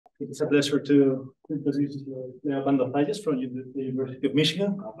It's a pleasure to introduce Pando Zayas from the University of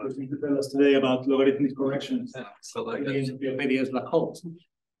Michigan, who's going to tell us today about logarithmic corrections in various black holes.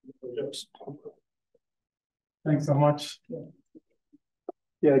 Thanks so much.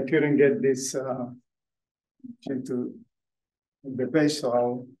 Yeah, I couldn't get this into the page, so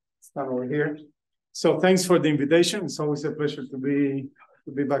I'll stand over here. So thanks for the invitation. It's always a pleasure to be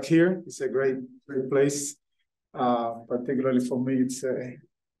back here. It's a great place. Particularly for me, it's like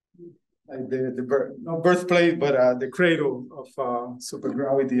not birthplace, but the cradle of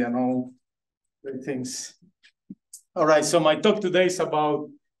supergravity and all great things. All right, so my talk today is about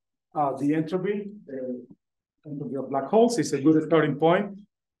the entropy of black holes. It's a good starting point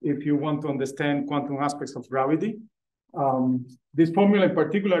if you want to understand quantum aspects of gravity. This formula in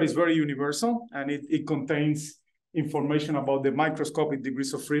particular is very universal, and it contains information about the microscopic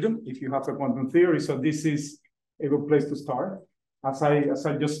degrees of freedom if you have a quantum theory. So this is a good place to start. As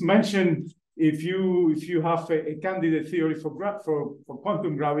I just mentioned, if you have a candidate theory for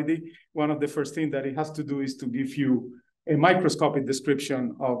quantum gravity, one of the first things that it has to do is to give you a microscopic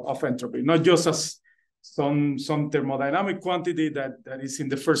description of entropy, not just as some thermodynamic quantity that is in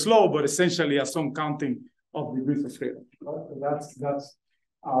the first law, but essentially as some counting of degrees of freedom. So that's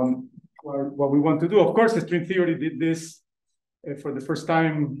what we want to do. Of course, the string theory did this for the first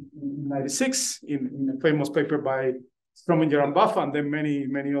time in '96 in a famous paper by Strominger and Baffa, and then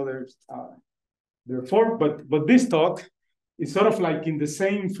many others therefore. But this talk is sort of like in the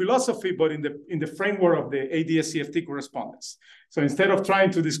same philosophy, but in the framework of the ADS-CFT correspondence. So instead of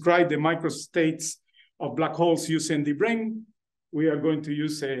trying to describe the microstates of black holes using the brain, we are going to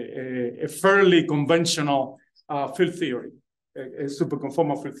use a fairly conventional field theory, a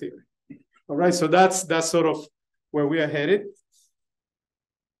superconformal field theory. All right, so that's sort of where we are headed.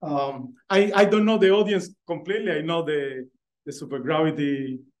 I don't know the audience completely. I know the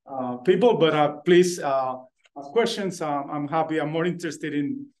supergravity people, but please ask questions. I'm happy. I'm more interested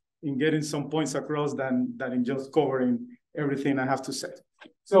in getting some points across than in just covering everything I have to say.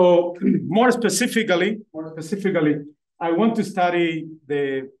 So more specifically, I want to study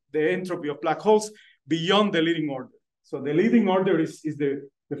the entropy of black holes beyond the leading order. So the leading order is the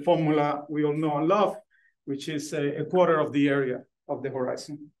formula we all know and love, which is a quarter of the area of the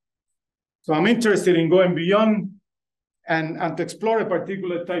horizon. So I'm interested in going beyond and to explore a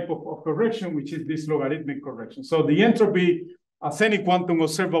particular type of correction, which is this logarithmic correction. So the entropy, as any quantum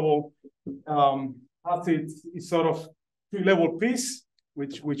observable, has its sort of three-level piece,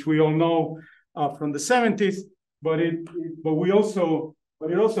 which we all know from the 70s, but it also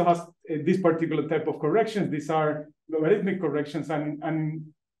has this particular type of corrections. These are logarithmic corrections,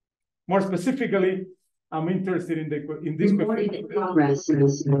 and more specifically, I'm interested in this progress.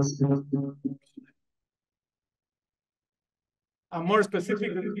 And more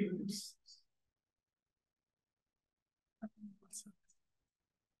specifically,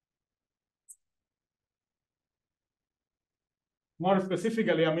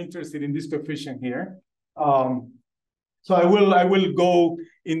 I'm interested in this coefficient here. So I will go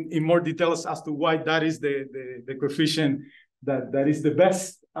in more details as to why that is the coefficient that is the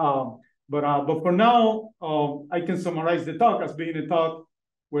best. But for now, I can summarize the talk as being a talk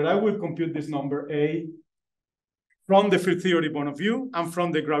where I will compute this number A from the field theory point of view and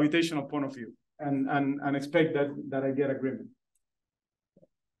from the gravitational point of view, and expect that I get agreement.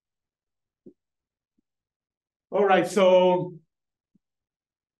 All right, so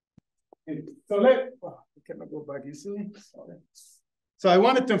I cannot go back easily. Sorry. So I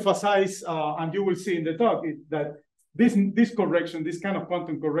wanted to emphasize, and you will see in the talk, that this correction, this kind of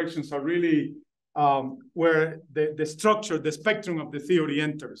quantum corrections are really where the structure, the spectrum of the theory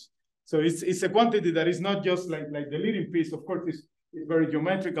enters. So it's a quantity that is not just like the leading piece. Of course, it's very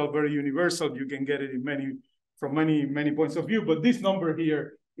geometrical, very universal. You can get it from many points of view. But this number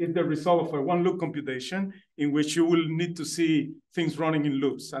here is the result of a one-loop computation in which you will need to see things running in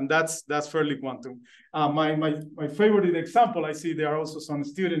loops, and that's fairly quantum. My favorite example, I see there are also some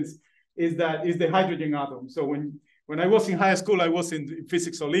students, is the hydrogen atom. So when I was in high school, I was in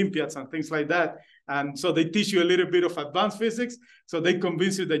physics Olympiads and things like that. And so they teach you a little bit of advanced physics. So they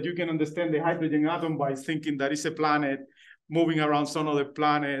convince you that you can understand the hydrogen atom by thinking that it's a planet moving around some other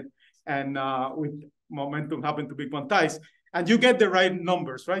planet, and with momentum happen to be quantized. And you get the right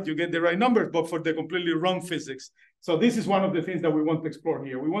numbers, right? You get the right numbers, but for the completely wrong physics. So this is one of the things that we want to explore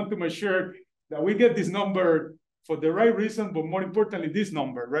here. We want to make sure that we get this number for the right reason, but more importantly, this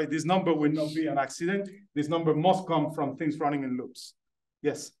number, right? This number will not be an accident. This number must come from things running in loops.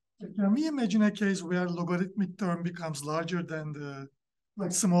 Yes? Can we imagine a case where logarithmic term becomes larger than the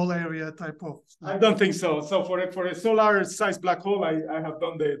like small area type of? I don't think so. So for a solar size black hole, I have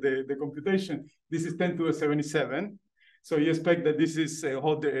done the computation. This is 10 to the 77. So you expect that this is a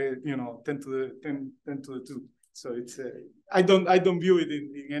whole, 10 to the 2. So it's I don't view it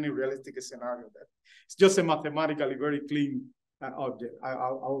in any realistic scenario. That it's just a mathematically very clean object.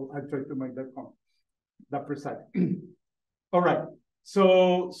 I'll try to make that precise. All right.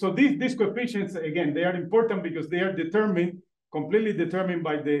 So these coefficients, again, they are important because they are completely determined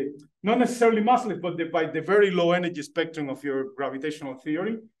by not necessarily massless, but by the very low energy spectrum of your gravitational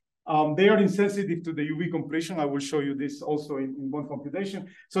theory. They are insensitive to the UV completion. I will show you this also in one computation.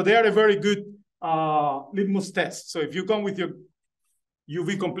 So they are a very good litmus test. So if you come with your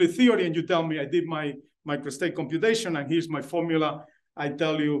UV complete theory and you tell me I did my microstate computation and here's my formula, I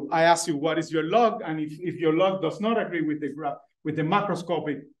ask you what is your log, and if your log does not agree with the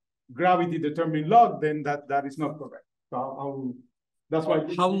macroscopic gravity determined log, then that is not correct. So that's why.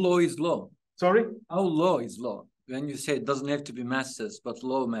 How low is low? Sorry? How low is low? When you say it doesn't have to be massless, but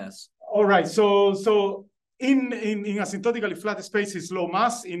low mass. All right. So in asymptotically flat space is low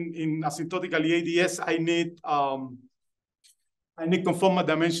mass. In asymptotically ADS, I need conformal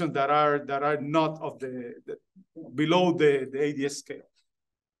dimensions that are not of below the ADS scale.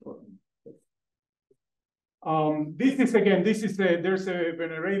 There's a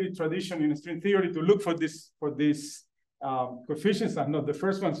venerated tradition in string theory to look for these coefficients. I'm not the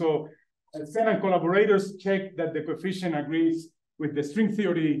first one. So Sen and collaborators check that the coefficient agrees with the string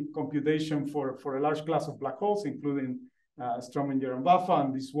theory computation for a large class of black holes, including Strominger and Baffa.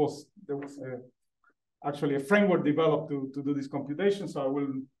 And there was actually a framework developed to do this computation. So I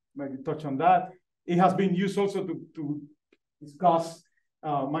will maybe touch on that. It has been used also to discuss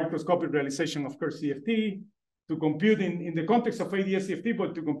microscopic realization of Kerr CFT, to compute in the context of ADS CFT,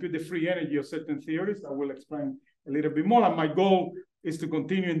 but to compute the free energy of certain theories. I will explain a little bit more. And my goal is to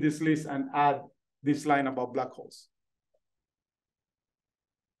continue in this list and add this line about black holes.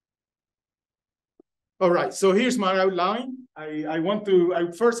 All right, so here's my outline.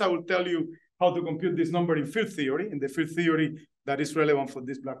 First I will tell you how to compute this number in field theory, in the field theory that is relevant for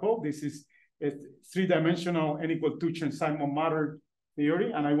this black hole. This is a 3-dimensional n = 2 Chern-Simons matter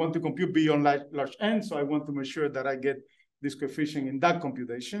theory, and I want to compute beyond large n, so I want to make sure that I get this coefficient in that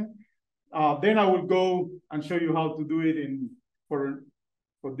computation. Then I will go and show you how to do it for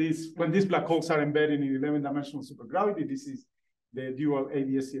this, when these black holes are embedded in 11-dimensional supergravity. This is the dual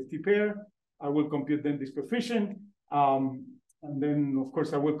ADS-CFT pair. I will compute then this coefficient, and then of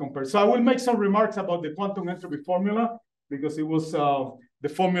course I will compare. So I will make some remarks about the quantum entropy formula, because it was the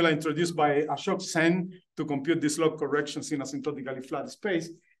formula introduced by Ashok Sen to compute these log corrections in asymptotically flat space.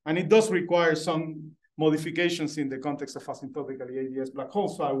 And it does require some modifications in the context of asymptotically ADS black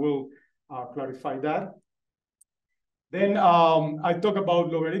holes. So I will clarify that. Then I talk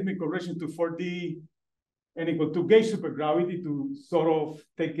about logarithmic correction to 4D n = 2 gauge supergravity to sort of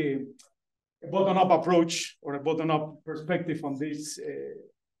take a bottom-up approach or a bottom-up perspective on these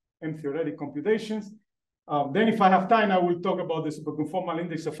M-theoretic computations. Then if I have time, I will talk about the superconformal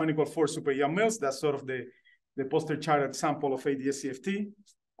index of n = 4 super Yang-Mills. That's sort of the poster child example of ADS-CFT.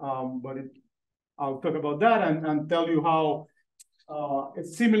 I'll talk about that and tell you how a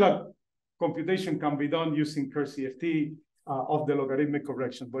similar computation can be done using Kerr CFT of the logarithmic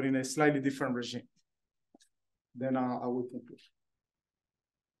correction, but in a slightly different regime. Then I will conclude.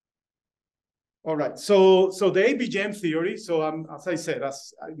 All right, so the ABGM theory, so as I said,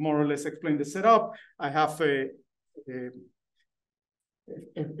 as I more or less explained the setup, I have a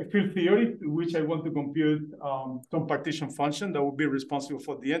field theory to which I want to compute some partition function that will be responsible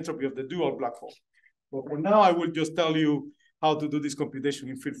for the entropy of the dual black hole. But for now, I will just tell you how to do this computation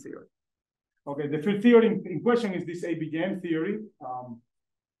in field theory. Okay, the field theory in question is this ABGM theory.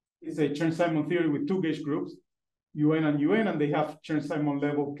 It's a Chern-Simons theory with 2 gauge groups, UN and UN, and they have Chern-Simons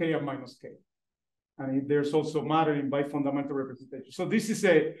level K and minus K. And there's also matter in bifundamental representation. So this is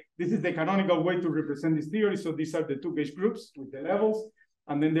the canonical way to represent this theory. So these are the 2 gauge groups with the levels,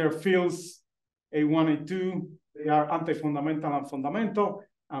 and then there are fields A1, A2. They are anti-fundamental and fundamental,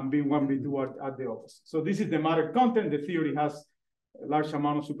 and B1, B2 are at the opposite. So this is the matter content. The theory has a large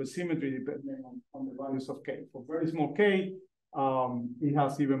amount of supersymmetry depending on the values of K. For very small K, it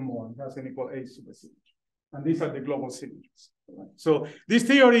has even more. It has n = 8 supersymmetry. And these are the global symmetries. So this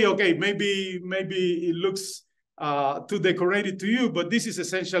theory, okay, maybe it looks too decorated to you, but this is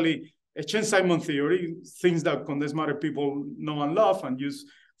essentially a Chern-Simons theory, things that condensed matter people know and love and use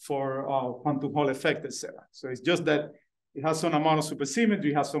for quantum Hall effect, etc. So it's just that it has some amount of supersymmetry,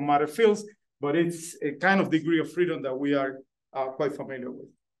 it has some matter fields, but it's a kind of degree of freedom that we are quite familiar with.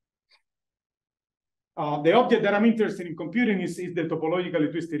 The object that I'm interested in computing is the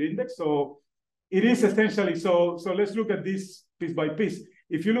topologically twisted index. So it is essentially, so let's look at this piece by piece.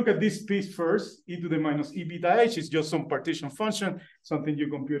 If you look at this piece first, e to the minus e beta h is just some partition function, something you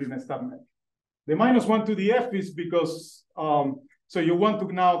compute in a StatMech. The minus 1 to the f is because, so you want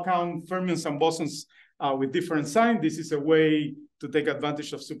to now count fermions and bosons with different signs. This is a way to take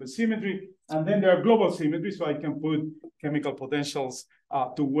advantage of supersymmetry. And then there are global symmetry, so I can put chemical potentials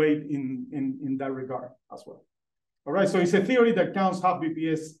to weight in that regard as well. All right, so it's a theory that counts half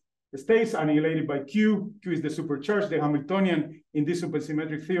BPS states annihilated by Q. Q is the supercharge. The Hamiltonian in this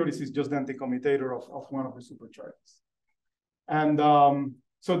supersymmetric theories is just the anticommutator of one of the supercharges. And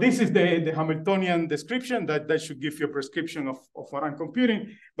so this is the Hamiltonian description that should give you a prescription of what I'm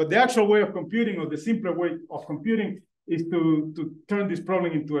computing. But the actual way of computing, or the simpler way of computing, is to turn this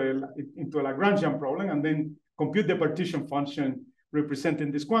problem into a Lagrangian problem and then compute the partition function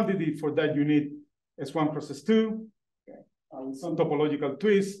representing this quantity. For that, you need S1 cross S2, with some topological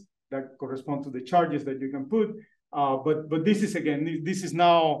twists that correspond to the charges that you can put. But this is, again, this is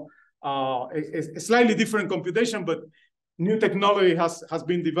now a slightly different computation, but new technology has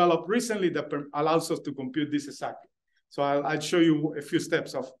been developed recently that allows us to compute this exactly. So I'll show you a few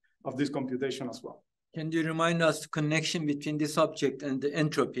steps of this computation as well. Can you remind us the connection between this object and the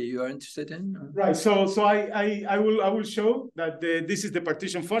entropy you are interested in? Right. So I will show that this is the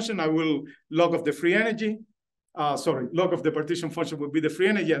partition function. I will log of the free energy. Log of the partition function will be the free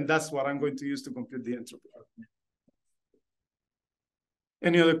energy, and that's what I'm going to use to compute the entropy.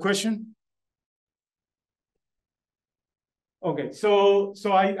 Any other question? Okay, so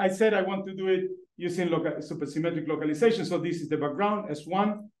I said I want to do it using supersymmetric localization. So this is the background,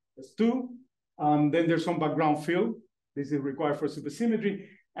 S1, S2, and then there's some background field. This is required for supersymmetry.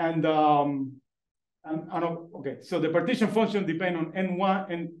 And okay, so the partition function depends on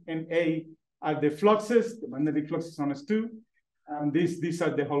N1 and A are the fluxes, the magnetic fluxes on S2. And these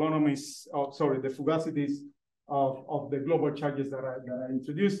are the holonomies, the fugacities of the global charges that I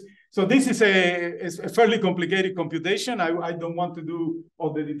introduced. So this is a fairly complicated computation. I don't want to do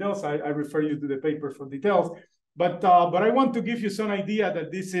all the details. I refer you to the paper for details. But I want to give you some idea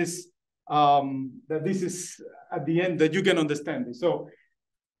that this is at the end that you can understand this. So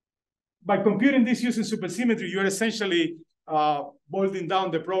by computing this using supersymmetry, you're essentially boiling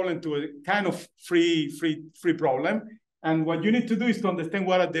down the problem to a kind of free problem. And what you need to do is to understand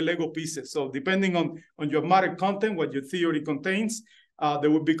what are the Lego pieces. So depending on your matter content, what your theory contains, there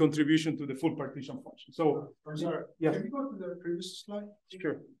will be contribution to the full partition function. So, I'm sorry, yeah. Can you go to the previous slide?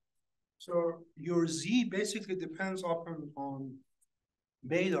 Sure. So your Z basically depends on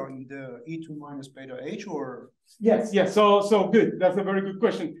beta in the E2 minus beta H, or? Yes. So good. That's a very good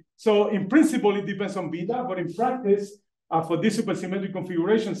question. So in principle, it depends on beta, but in practice, for these supersymmetric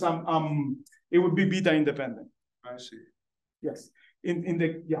configurations, it would be beta independent. I see. Yes.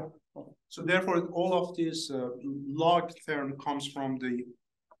 Yeah. So therefore, all of this log term comes from the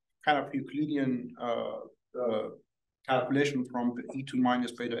kind of Euclidean calculation from the E2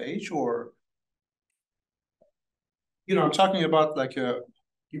 minus beta H, or, I'm talking about like a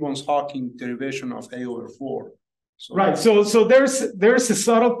Gibbons-Hawking derivation of A over 4. So, right. So there's a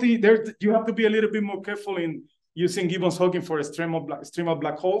subtlety there. You have to be a little bit more careful in using Gibbons-Hawking for a stream of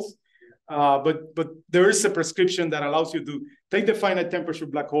black holes. But there is a prescription that allows you to take the finite temperature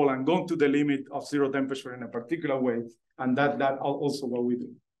black hole and go to the limit of zero temperature in a particular way. And that also what we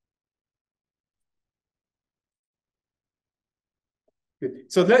do. Good.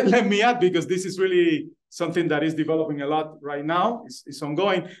 So let me add, because this is really something that is developing a lot right now. It's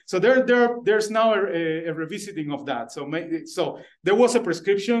ongoing. So there's now a revisiting of that. So there was a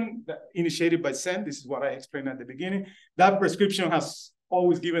prescription that initiated by Sen. This is what I explained at the beginning. That prescription has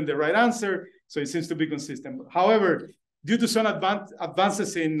always given the right answer, so it seems to be consistent. However, due to some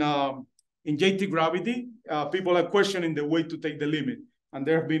advances in JT gravity, people are questioning the way to take the limit. And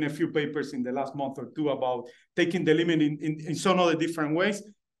there have been a few papers in the last month or two about taking the limit in some other different ways.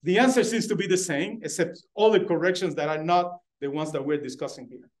 The answer seems to be the same, except all the corrections that are not the ones that we're discussing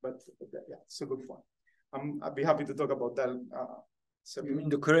here. But yeah, it's a good one. I'd be happy to talk about that. You mean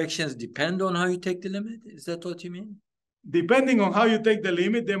the corrections depend on how you take the limit? Is that what you mean? Depending on how you take the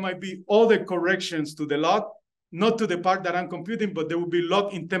limit, there might be other corrections to the log, not to the part that I'm computing, but there will be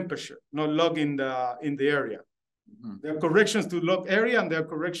log in temperature, not log in the area. Mm-hmm. There are corrections to log area, and there are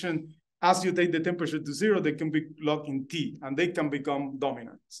corrections as you take the temperature to zero. They can be log in T, and they can become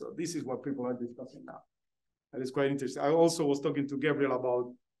dominant. So this is what people are discussing now. That is quite interesting. I also was talking to Gabriel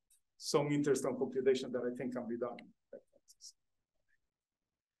about some interest on computation that I think can be done.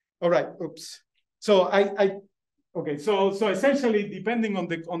 All right. Oops. So okay, so essentially, depending on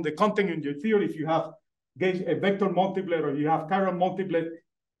the content in your theory, if you have a vector multiplet or you have chiral multiplet,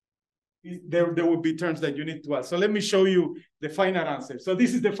 there will be terms that you need to add. So let me show you the final answer. So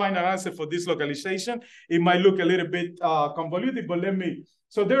this is the final answer for this localization. It might look a little bit convoluted, but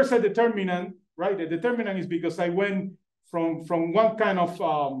so there's a determinant, right? The determinant is because I went from one kind of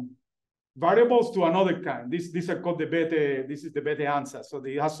variables to another kind. These are called this is the beta answer. So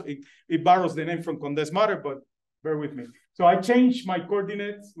it borrows the name from condensed matter, but bear with me. So I change my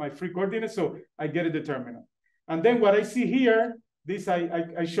coordinates, my free coordinates, so I get a determinant. And then what I see here, this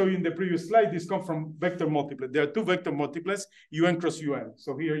I show you in the previous slide, this comes from vector multiplet. There are two vector multiplets, UN cross UN.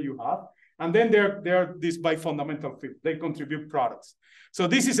 So here you have. And then there are these bifundamental fields. They contribute products. So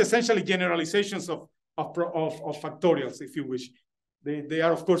this is essentially generalizations of factorials, if you wish. They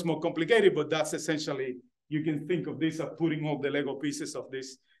are, of course, more complicated, but that's essentially, you can think of this as putting all the Lego pieces of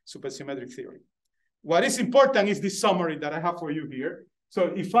this supersymmetric theory. What is important is this summary that I have for you here.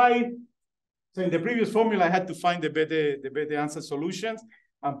 So so in the previous formula, I had to find the beta answer solutions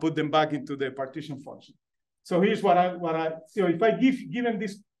and put them back into the partition function. So here's so if I given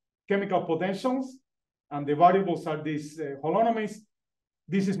these chemical potentials and the variables are these holonomies,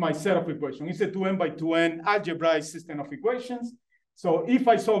 this is my set of equations. It's a 2n by 2n algebraic system of equations. So if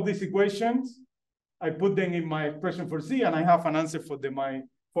I solve these equations, I put them in my expression for Z and I have an answer for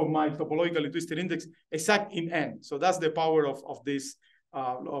my topologically twisted index exact in n. So that's the power of this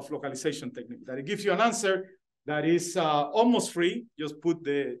of localization technique, that it gives you an answer that is almost free. Just put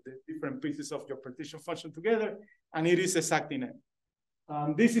the different pieces of your partition function together, and it is exact in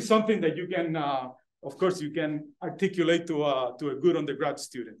n. This is something that you can, of course, you can articulate to a good undergrad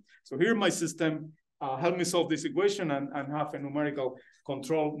student. So here my system, help me solve this equation and have a numerical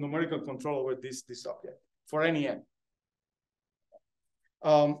control over this object for any n.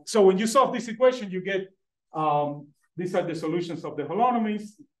 So when you solve this equation, you get these are the solutions of the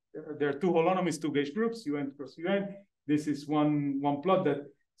holonomies. There are two holonomies, two gauge groups, UN cross UN. This is one plot that,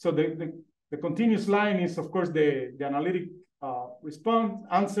 so the continuous line is, of course, the analytic response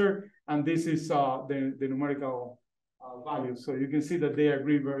answer, and this is the numerical value. So you can see that they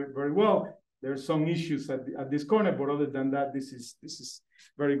agree very, very well. There are some issues at this corner, but other than that, this is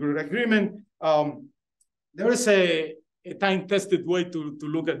very good agreement. There is a time-tested way to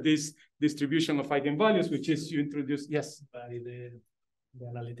look at this distribution of eigenvalues, which is you introduce, yes? By the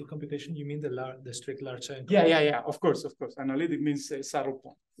analytic computation, you mean the strict large sign? Yeah, of course. Analytic means a saddle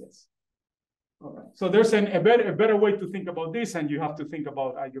point, yes. All right. So there's a better way to think about this, and you have to think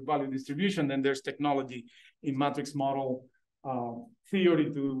about eigenvalue distribution. Then there's technology in matrix model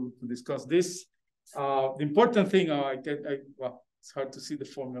theory to discuss this. The important thing, well, it's hard to see the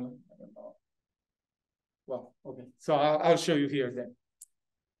formula. I don't know. Well, okay. So I'll show you here then.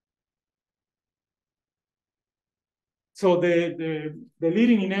 So the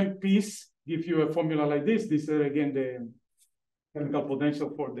leading in M piece gives you a formula like this. This is again the chemical potential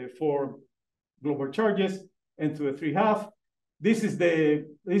for the 4 global charges and to a 3/2. This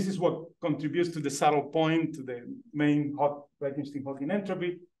is what contributes to the saddle point, to the main Reichenstein-Hawking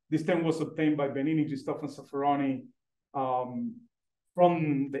entropy. This term was obtained by Benini, Christoph, and Zaffaroni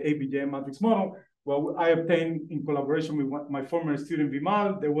from the ABJM matrix model. Well, I obtained in collaboration with my former student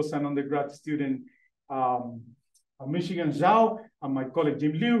Vimal. There was an undergrad student at Michigan, Zhao, and my colleague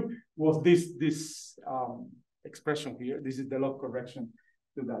Jim Liu was this expression here. This is the log correction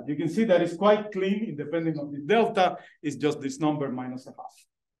to that. You can see that it's quite clean, independent of the delta. It's just this number minus a half.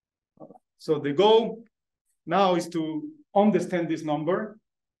 Okay. So the goal now is to understand this number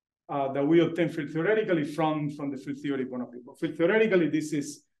that we obtain field theoretically from the field theory point of view. But field theoretically, this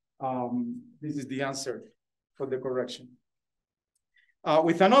is the answer for the correction.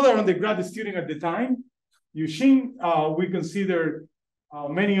 With another undergraduate student at the time, Yushin, we consider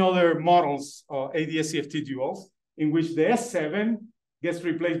many other models of ADS-CFT duals in which the S7 gets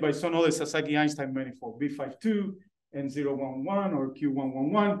replaced by some other Sasaki-Einstein manifold, B52, N011, or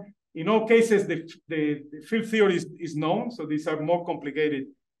Q111. In all cases, the field theory is known, so these are more complicated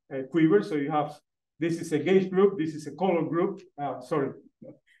quivers. So you have, this is a gauge group, this is a color group,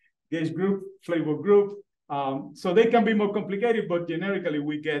 gauge group, flavor group. So they can be more complicated, but generically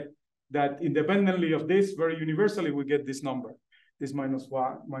we get that independently of this, very universally, we get this number, this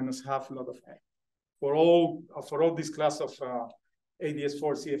minus half log of n for all this class of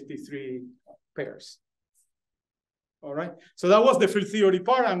ADS4 CFT3 pairs. All right, so that was the field theory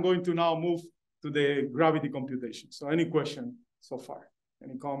part. I'm going to now move to the gravity computation. So any question so far?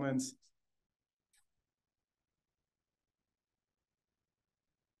 Any comments?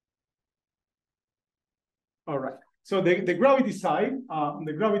 All right, so the gravity side,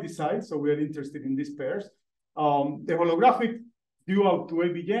 so we are interested in these pairs. The holographic dual to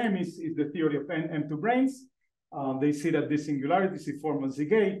ABJM is the theory of M2 branes. They see that this singularity is form of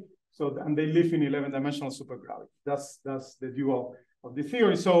Z-gate, so and they live in 11-dimensional supergravity. That's the dual of the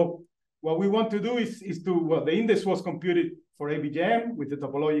theory. So what we want to do is the index was computed for ABJM with the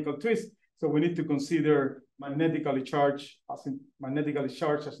topological twist. So we need to consider magnetically charged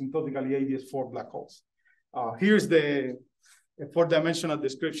asymptotically ADS4 black holes. Here's the 4-dimensional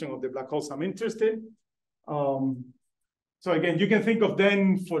description of the black holes I'm interested in. So again, you can think of them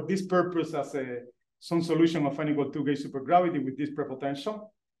for this purpose as some solution of n equal 2 gauge supergravity with this prepotential.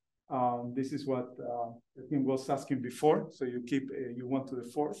 This is what I think was asking before. So you keep U1 to the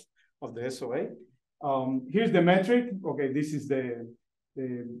 4th of the SOA. Here's the metric. Okay, this is the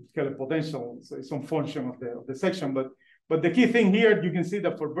scalar potential. So it's some function of the section. But the key thing here, you can see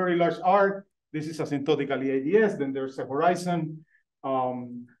that for very large R, this is asymptotically ADS. Then there's a horizon.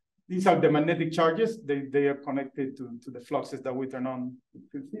 These are the magnetic charges. They are connected to the fluxes that we turn on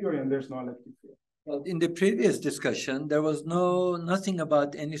in theory, and there's no electric field. Well, in the previous discussion, there was nothing about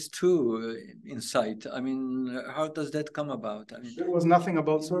NS2 in sight. I mean, how does that come about? I mean, there was nothing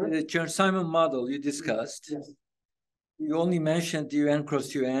about, sorry? The Chern-Simon model you discussed. Yes. You only mentioned UN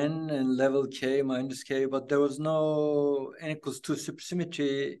cross UN and level K minus K, but there was no N equals 2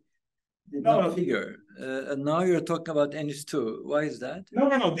 supersymmetry figure. And now you're talking about NS2. Why is that?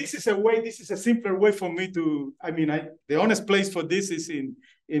 No. This is a simpler way for me to, the honest place for this is in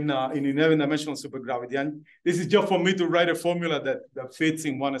 11-dimensional supergravity. And this is just for me to write a formula that fits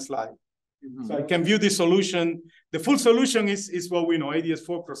in one slide. Mm-hmm. So I can view this solution. The full solution is what we know,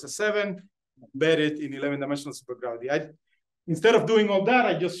 ADS4 cross S7, embedded in 11-dimensional supergravity. Instead of doing all that,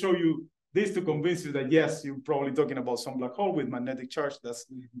 I just show you this to convince you that, yes, you're probably talking about some black hole with magnetic charge. That's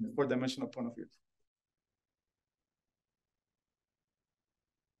the 4-dimensional point of view.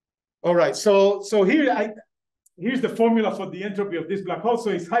 All right, so here's the formula for the entropy of this black hole.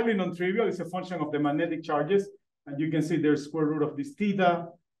 So it's highly non-trivial. It's a function of the magnetic charges. And you can see there's square root of this theta.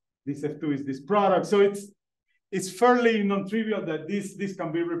 This F2 is this product. So it's fairly non-trivial that this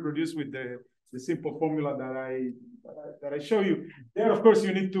can be reproduced with the simple formula that I show you. There, of course,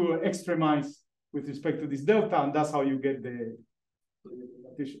 you need to extremize with respect to this delta, and that's how you get the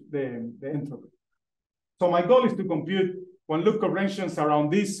entropy. So my goal is to compute one-loop corrections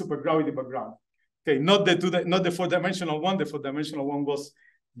around this supergravity background. Okay, not the 4-dimensional one. The 4-dimensional one was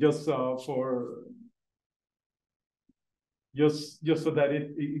just so that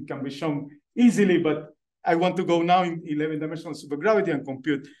it can be shown easily, but I want to go now in 11-dimensional supergravity and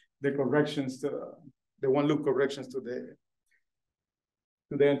compute the corrections, the one-loop corrections to the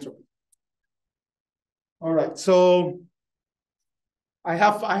entropy. All right, so I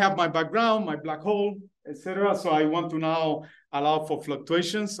have my background, my black hole, etc. So I want to now allow for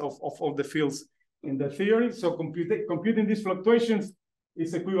fluctuations of all the fields in the theory. So computing these fluctuations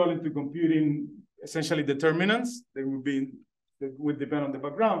is equivalent to computing essentially determinants. They would depend on the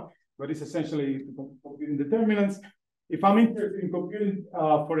background, but it's essentially computing determinants. If I'm interested in computing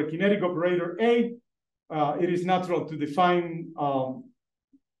for a kinetic operator A, it is natural to define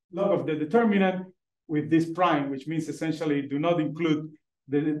log of the determinant with this prime, which means essentially do not include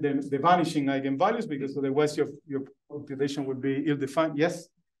the vanishing eigenvalues, because otherwise your computation would be ill-defined. Yes?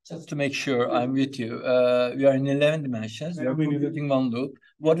 Just to make sure I'm with you. We are in 11 dimensions. We are computing one loop.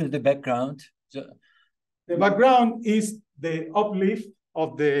 What is the background? The background is the uplift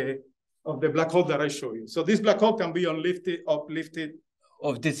of the black hole that I show you. So this black hole can be uplifted.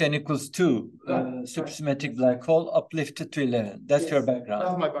 Of this N equals 2 supersymmetric black hole uplifted to 11. That's your background.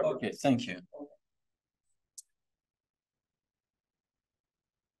 That's my background. Okay, thank you.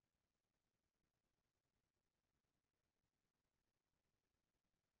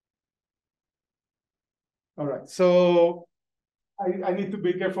 All right, so I need to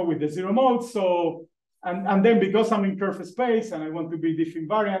be careful with the zero mode. So, and then because I'm in curved space and I want to be diff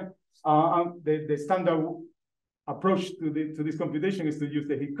invariant, the standard approach to this computation is to use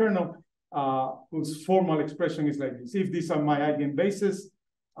the HET kernel, whose formal expression is like this. If these are my eigenbases,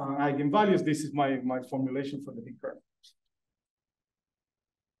 eigenvalues, this is my formulation for the HET kernel.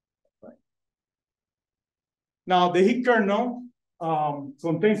 Right. Now, the HET kernel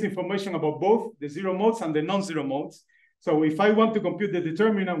contains information about both the zero modes and the non-zero modes. So if I want to compute the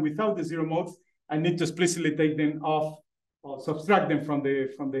determinant without the zero modes, I need to explicitly take them off or subtract them from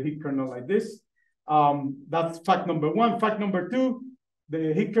the HET kernel like this. That's fact number one. Fact number two,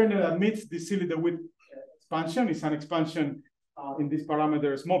 the HET kernel admits the Seeley-DeWitt expansion. It's an expansion in this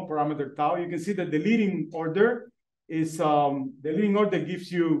parameter, small parameter tau. You can see that the leading order is, the leading order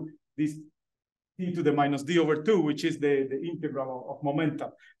gives you this e to the minus d over 2, which is the integral of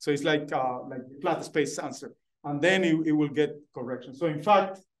momentum. So it's like the flat space answer. and then it will get correction. So in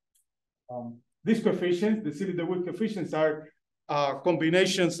fact, these coefficients, the Seeley-DeWitt coefficients, are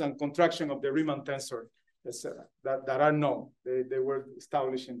combinations and contraction of the Riemann tensor that are known. They were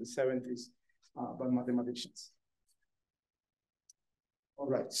established in the 70s by mathematicians. All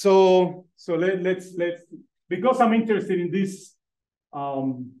right, so let's because I'm interested in this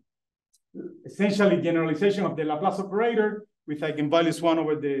essentially generalization of the Laplace operator with eigenvalues 1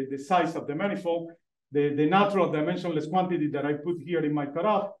 over the size of the manifold, the natural dimensionless quantity that I put here in my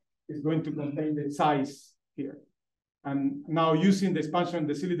cutoff is going to contain the size here. And now using the expansion,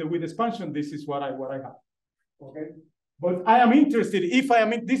 the Seeley-DeWitt expansion, this is what I have. Okay. But I am interested,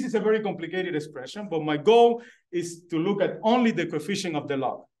 this is a very complicated expression, but my goal is to look at only the coefficient of the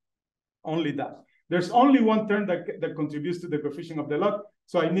log, only that. There's only one term that contributes to the coefficient of the log.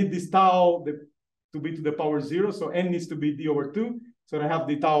 So I need this tau to be to the power 0. So n needs to be d over 2. So I have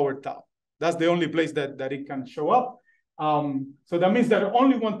the tau over tau. That's the only place that it can show up. So that means that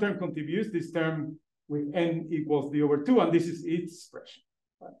only one term contributes, this term with n equals d over 2, and this is its expression.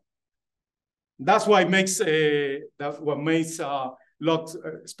 That's why that's what makes log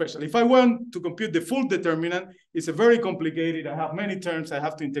special. If I want to compute the full determinant, it's a very complicated. I have many terms I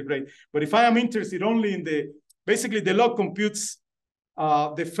have to integrate. But if I am interested only in basically the log computes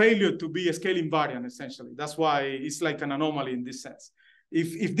the failure to be a scale invariant, essentially. That's why it's like an anomaly in this sense.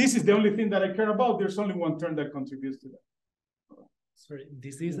 If this is the only thing that I care about, there's only one term that contributes to that. Sorry,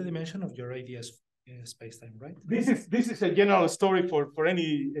 this is the dimension of your ADS spacetime, right? This is a general story for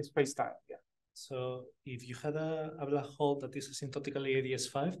any spacetime. Yeah. So if you had a black hole that is asymptotically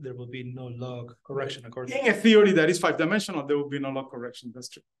ADS5, there would be no log correction according in a theory that is 5-dimensional, there will be no log correction. That's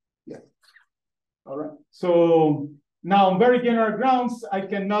true. Yeah. All right. So now on very general grounds, I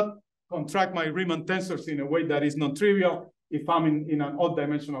cannot contract my Riemann tensors in a way that is non-trivial if I'm in an odd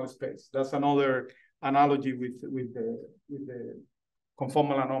dimensional space. That's another analogy with the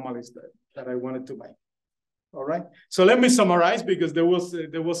conformal anomalies that I wanted to make. All right. So let me summarize because there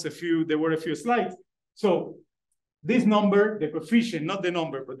were a few slides. So this number, the coefficient, not the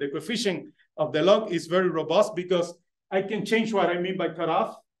number, but the coefficient of the log is very robust because I can change what I mean by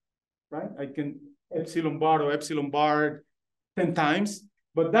cutoff, right? I can epsilon bar or epsilon bar 10 times,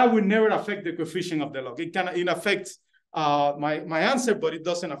 but that will never affect the coefficient of the log. It affects my answer, but it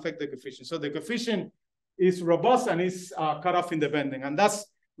doesn't affect the coefficient. So the coefficient is robust and is cutoff independent, and that's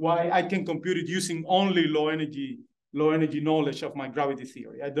why I can compute it using only low energy knowledge of my gravity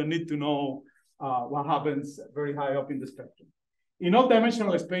theory. I don't need to know what happens very high up in the spectrum. In odd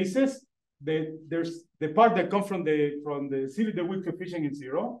dimensional spaces, there's the part that comes from the Seeley-DeWitt coefficient is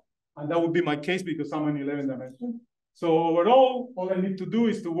 0, and that would be my case because I'm in 11 dimension. So overall, all I need to do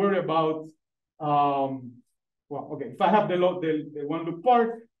is to worry about if I have the one loop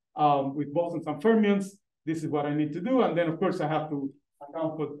part with bosons and fermions, this is what I need to do, and then of course I have to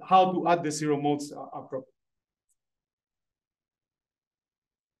account for how to add the zero modes appropriately.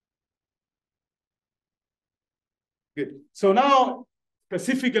 Good. So now,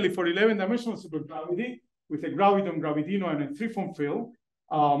 specifically for 11-dimensional supergravity, with a gravitino and a three-form field,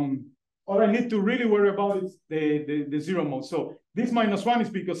 all I need to really worry about is the zero mode. So this -1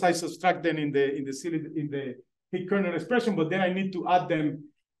 is because I subtract them in the Higgs kernel expression, but then I need to add them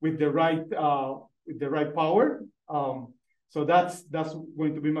with the right power. So that's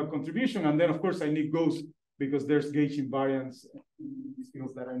going to be my contribution. And then, of course, I need ghosts because there's gauge invariance in these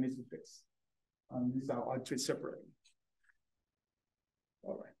fields that I need to fix. And these I'll treat separately.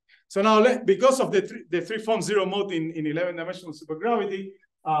 All right. So now, because of the three-form zero mode in 11-dimensional supergravity,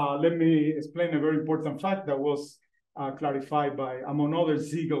 let me explain a very important fact that was clarified by, among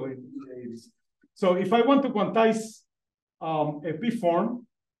others, Siegel in the 80s. So if I want to quantize a P form,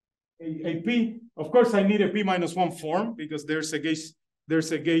 a P, of course, I need a P-1 form because there's a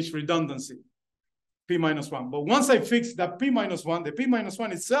gauge redundancy, P-1. But once I fix that P-1, the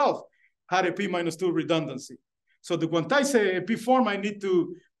P-1 itself had a P-2 redundancy. So to quantize a P form, I need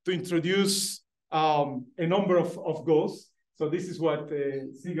to introduce a number of ghosts. So this is what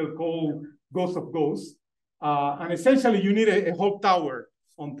Siegel called ghost of ghosts. And essentially, you need a whole tower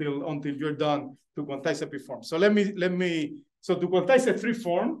until you're done to quantize a P form. So so to quantize a three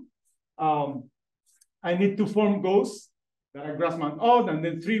form, I need 2 form ghosts that are Grassmann odd, and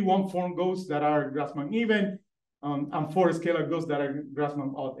then 3 one-form ghosts that are Grassmann even, and 4 scalar ghosts that are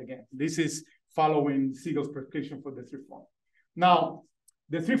Grassmann odd again. This is following Siegel's prescription for the 3 form. Now,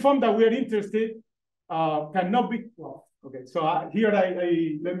 the 3 form that we are interested cannot be, well, okay, so here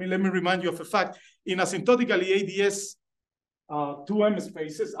let me remind you of a fact. In asymptotically ADS 2M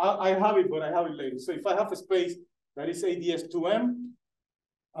spaces, I have it, but I have it later. So if I have a space that is ADS 2M,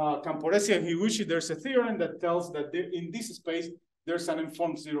 Camporesi and Higuchi, there's a theorem that tells that in this space, there's an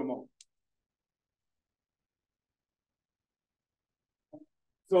informed zero mode.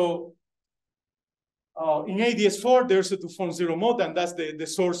 So in ADS4, there's a two-form zero mode, and that's the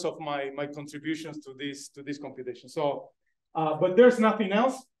source of my contributions to this computation. So, but there's nothing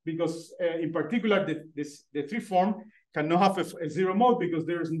else, because in particular, the three-form cannot have a zero mode, because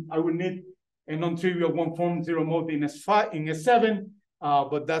I would need a non-trivial one-form zero mode in S5 in S7,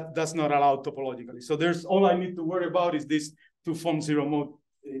 but that's not allowed topologically. So all I need to worry about is this two-form zero mode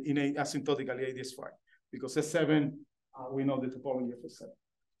in asymptotically ADS5, because S7 we know the topology of S7.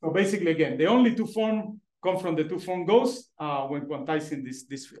 So basically, again, the only two-form come from the two-form ghost when quantizing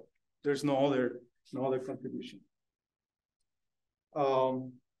this field. There's no other contribution. So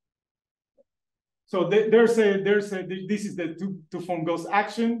this is the two-form ghost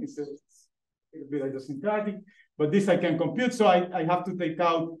action. It's a bit idiosyncratic, but this I can compute. So I have to take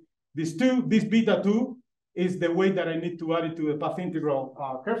out this beta 2 is the way that I need to add it to the path integral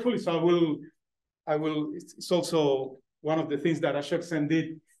carefully. So I will. It's also one of the things that Ashok-sen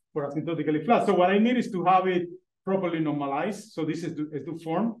did for asymptotically flat. So what I need is to have it properly normalized. So this is a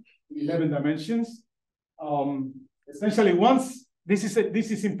two-form, 11 dimensions. Essentially, once this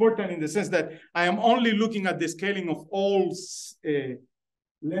is important in the sense that I am only looking at the scaling of all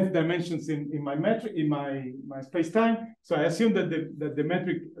length dimensions in my metric, in my space-time. So I assume that the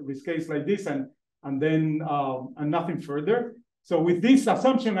metric rescales like this, and then nothing further. So with this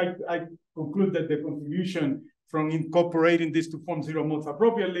assumption, I conclude that the contribution from incorporating these two-form zero modes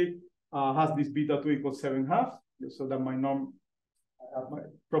appropriately has this beta 2 equals 7.5, so that my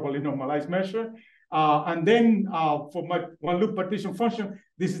properly normalized measure. And then for my one-loop partition function,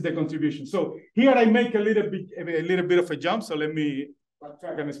 this is the contribution. So here I make a little bit of a jump. So let me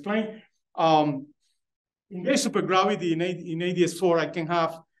backtrack and explain. In gauge supergravity in ADS4, I can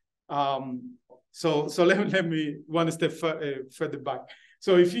have. So let me one step further back.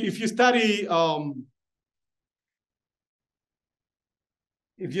 So if you study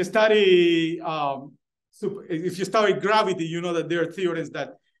gravity, you know that there are theorems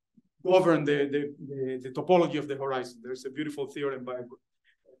that govern the topology of the horizon. There's a beautiful theorem by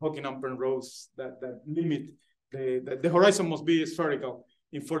Hockenamp and Rose that limit the horizon must be spherical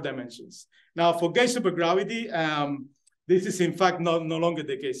in 4 dimensions. Now for gauge supergravity, this is in fact no longer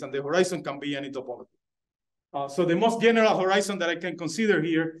the case, and the horizon can be any topology. So the most general horizon that I can consider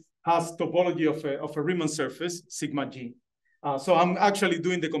here has topology of a Riemann surface, sigma g. So I'm actually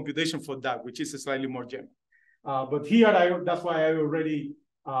doing the computation for that, which is slightly more general. But here, that's why I already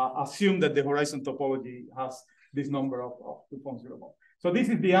assume that the horizon topology has this number of 2.01. So this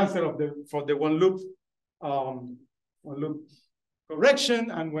is the answer for the one loop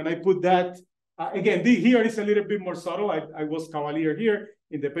correction. And when I put that, again, here is a little bit more subtle. I was cavalier here.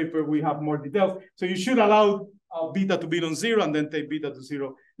 In the paper, we have more details. So you should allow beta to be non-zero and then take beta to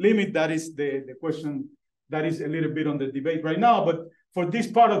 0 limit. That is the question that is a little bit on the debate right now. But for this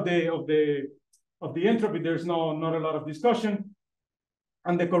part of the entropy, there's not a lot of discussion.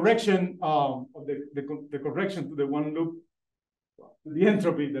 And the correction of the correction to the one loop, to the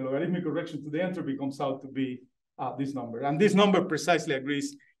entropy, the logarithmic correction to the entropy comes out to be this number. And this number precisely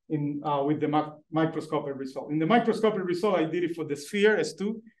agrees with the microscopic result. In the microscopic result, I did it for the sphere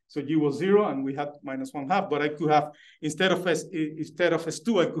S2, so G was 0, and we had -1/2. But I could have instead of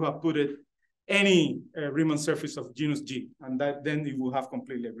S2, I could have put it any Riemann surface of genus G, and then it will have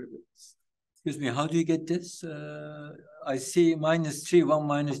completely agreed with this. Excuse me, how do you get this? I see -3,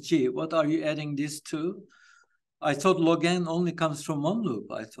 1 - G. What are you adding this to? I thought log n only comes from one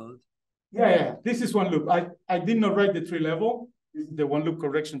loop, I thought. Yeah, this is one loop. I did not write the 3 level. This is the one loop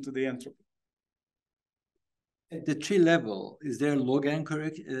correction to the entropy. At the 3 level, is there log n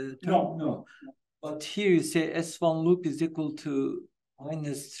correct? No. But here you say S1 loop is equal to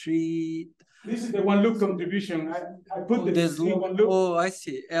 -3. This is the one loop contribution. I put the one loop. Oh, I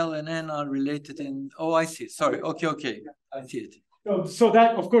see. L and N are related in. Oh, I see. Sorry. Okay. I see it. So that,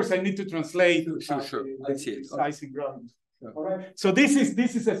 of course, I need to translate. Sure. I see it. Size in grams. Sure. All right. So this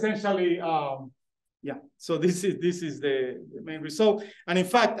is essentially So this is the main result. And in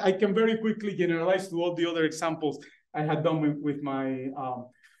fact, I can very quickly generalize to all the other examples I had done with my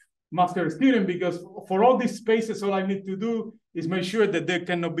master student, because for all these spaces, all I need to do is make sure that there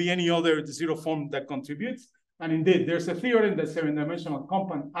cannot be any other zero form that contributes. And indeed, there's a theorem that 7-dimensional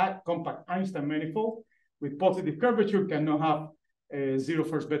compact Einstein manifold with positive curvature cannot have a 0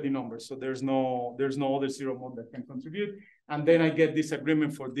 first Betty number. So there's no other zero mode that can contribute. And then I get this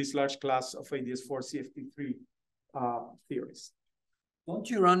agreement for this large class of ADS4 CFT3 theories. Don't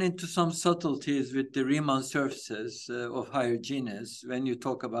you run into some subtleties with the Riemann surfaces of higher genus when you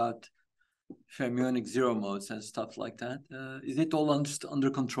talk about fermionic zero modes and stuff like that? Is it all under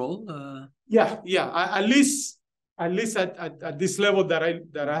control? Yeah. At least at this level that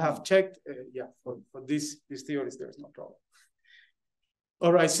I have checked, yeah, for these theories, there's no problem.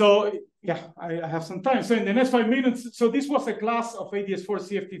 All right, so yeah, I have some time. So in the next 5 minutes, so this was a class of ADS4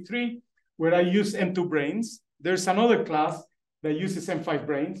 CFT3 where I use M2 brains. There's another class that uses M5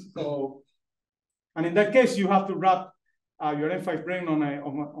 brains. So, and in that case, you have to wrap your M5 brain on a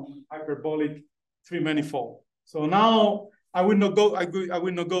hyperbolic 3-manifold. So now I will not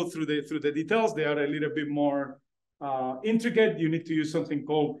go through the details. They are a little bit more intricate. You need to use something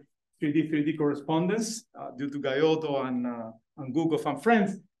called 3D correspondence due to Gaiotto and Gugov and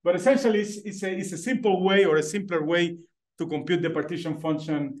friends. But essentially, it's a simple way or a simpler way to compute the partition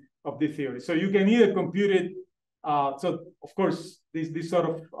function of the theory. So you can either compute it. So of course, this sort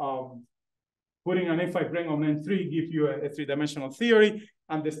of putting an M5 brain on N3 gives you a 3-dimensional theory.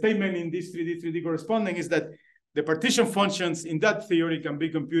 And the statement in this 3D corresponding is that the partition functions in that theory can be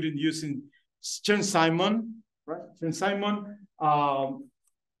computed using Chern-Simon, right? Chern-Simon,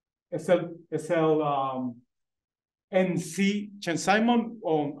 SL NC Chern-Simon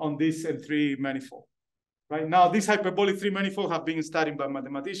on this N3 manifold. Right now, this hyperbolic 3-manifold have been studied by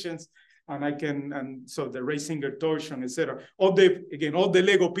mathematicians, and so the Reisinger torsion, etc. All the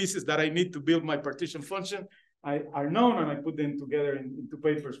Lego pieces that I need to build my partition function are known, and I put them together into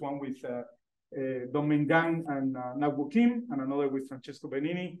papers. One with Dongming Gang and Nagwu Kim, and another with Francesco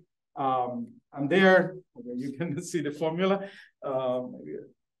Benini. And there, okay, you can see the formula.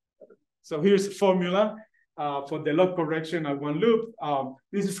 So here's the formula for the log correction at one loop.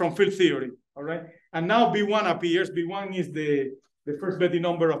 This is from field theory, all right? And now B1 appears. B1 is the first Betti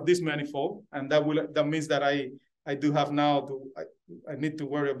number of this manifold, and that means that I do have now I need to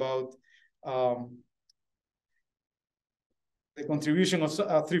worry about the contribution of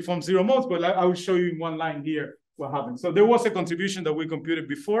 3-form zero modes, but I will show you in one line here what happened. So there was a contribution that we computed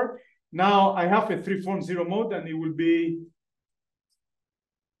before. Now I have a 3-form zero mode, and it will be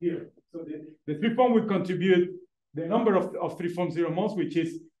here. So the 3-form will contribute the number of 3-form zero modes, which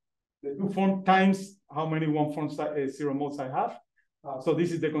is the 2-form times how many 1-form zero modes I have. So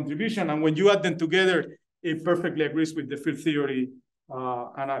this is the contribution. And when you add them together, it perfectly agrees with the field theory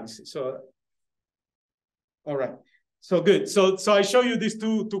analysis. So, all right. So good. So I show you these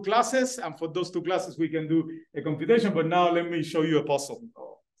two classes. And for those two classes, we can do a computation. But now let me show you a puzzle.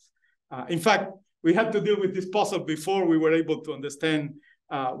 In fact, we had to deal with this puzzle before we were able to understand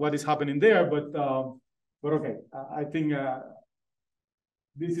what is happening there. But okay, I think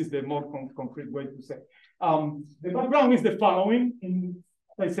this is the more concrete way to say. The background is the following.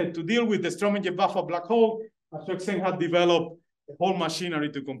 As I said, to deal with the Strominger-Vafa black hole, Ashok Sen had developed a whole machinery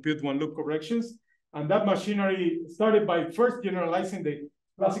to compute one-loop corrections. And that machinery started by first generalizing the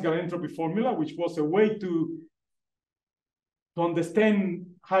classical entropy formula, which was a way to understand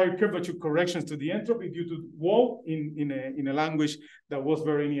higher curvature corrections to the entropy due to wall in a language that was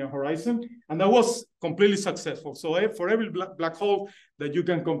very near horizon. And that was completely successful. So for every black hole that you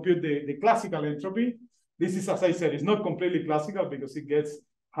can compute the classical entropy, this is, as I said, it's not completely classical because it gets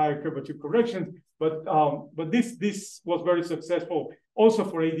higher curvature corrections, but this was very successful also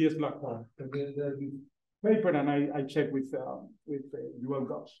for ADS black hole. The paper, and I checked with Yuval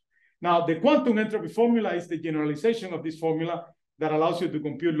Ghosh. Now, the quantum entropy formula is the generalization of this formula that allows you to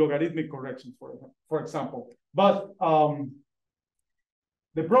compute logarithmic corrections, for example. But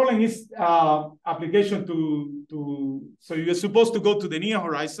the problem is application so you're supposed to go to the near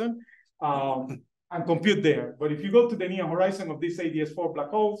horizon and compute there. But if you go to the near horizon of these ADS4 black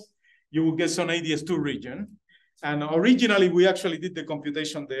holes, you will get some ADS2 region. And originally, we actually did the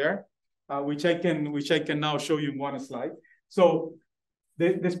computation there, which I can now show you in one slide. So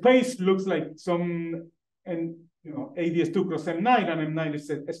the space looks like some ADS2 cross M9, and M9 is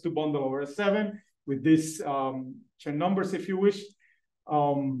S2 bundle over S7 with these chain numbers, if you wish.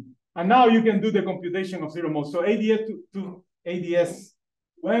 And now you can do the computation of zero modes. So ADS to ADS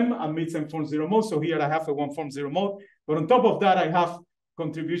M admits M-form zero mode. So here I have a 1-form zero mode. But on top of that, I have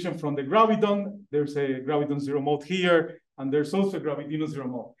contribution from the graviton. There's a graviton zero mode here, and there's also a gravitino zero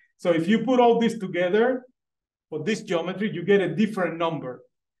mode. So if you put all this together for this geometry, you get a different number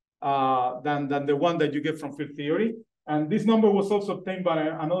than the one that you get from field theory. And this number was also obtained by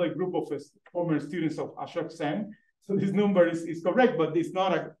another group of former students of Ashok Sen. So this number is correct, but it's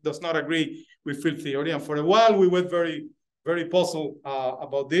does not agree with field theory. And for a while, we were very, very puzzled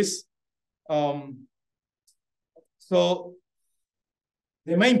about this. So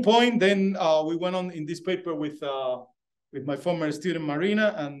the main point, then we went on in this paper with with my former student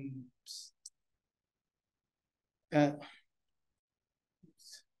Marina, and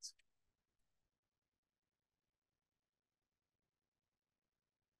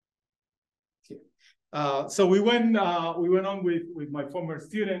so we went on with my former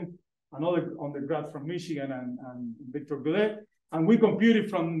student, another undergrad from Michigan, and Victor Goudet, and we computed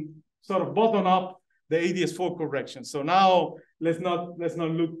from sort of bottom up the ADS4 correction. So now let's not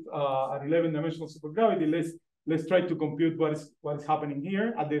look at 11-dimensional supergravity. Let's try to compute what is happening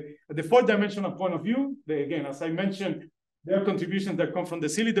here at the 4-dimensional point of view. Again, as I mentioned, there are contributions that come from the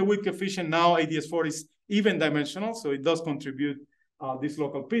Sealy DeWitt coefficient. Now ADS4 is even dimensional, so it does contribute this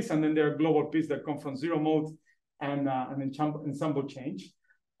local piece, and then there are global pieces that come from zero modes and ensemble change.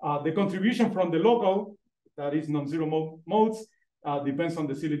 The contribution from the local, that is non-zero modes, depends on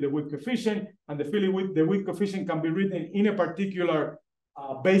the Sealy DeWitt coefficient, and the Sealy DeWitt coefficient can be written in a particular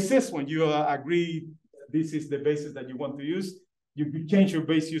basis. When you agree this is the basis that you want to use, you change your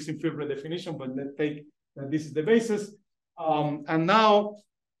base using field redefinition, but let's take that this is the basis. And now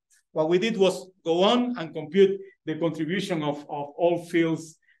what we did was go on and compute the contribution of all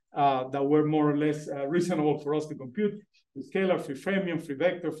fields that were more or less reasonable for us to compute: free scalar, free fermion, free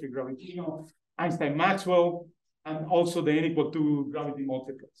vector, free gravitino, Einstein-Maxwell, and also the n=2 gravity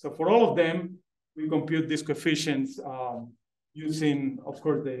multiplier. So for all of them, we compute these coefficients using, of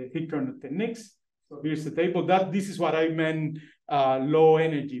course, the heat kernel techniques. So here's the table. This is what I meant low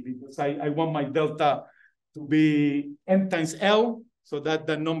energy, because I want my delta to be n times L, so that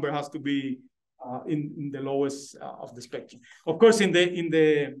number has to be in the lowest of the spectrum. Of course, in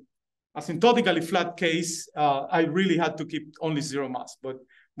the asymptotically flat case, I really had to keep only zero mass, but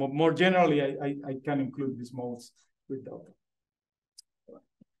more generally, I can include these modes with delta.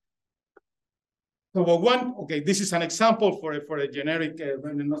 So this is an example for a generic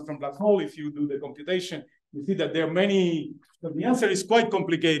random neutron black hole. If you do the computation, you see that there are many. So the answer is quite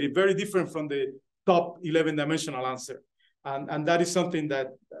complicated, very different from the top 11-dimensional answer. And that is something that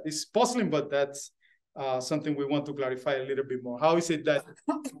is puzzling, but that's something we want to clarify a little bit more. How is it that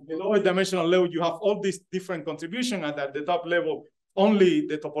at the lower dimensional level, you have all these different contributions, and at the top level, only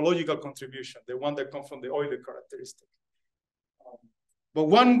the topological contribution, the one that comes from the Euler characteristic? But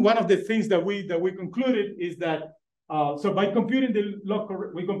one of the things that we concluded is that so by computing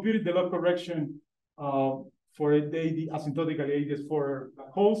we computed the log correction for the asymptotically ADS4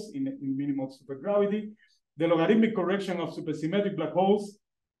 black holes in minimal supergravity. The logarithmic correction of supersymmetric black holes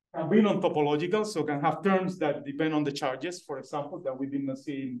can be non-topological, so can have terms that depend on the charges, for example, that we did not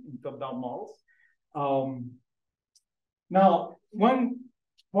see in top-down models. Now, one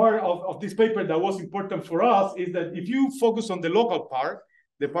part of this paper that was important for us is that if you focus on the local part,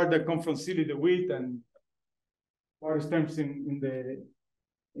 the part that comes from Sealy DeWitt and various terms in the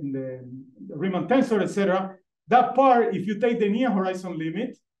Riemann tensor, etc., that part, if you take the near horizon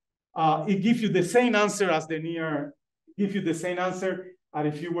limit, it gives you the same answer as the near, and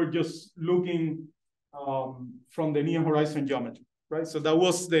if you were just looking from the near horizon geometry, right? So that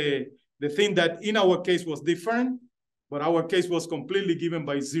was the thing that in our case was different, but our case was completely given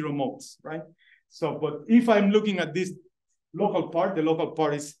by zero modes, right? So, but if I'm looking at this local part, the local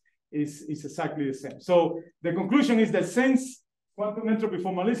part is exactly the same. So the conclusion is that since quantum entropy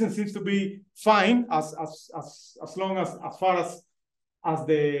formalism seems to be fine as far as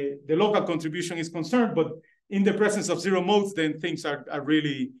the local contribution is concerned, but in the presence of zero modes, then things are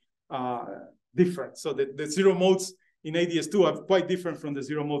really different. So the zero modes in ADS2 are quite different from the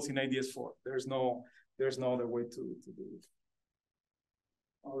zero modes in ADS4. There's no other way to do it.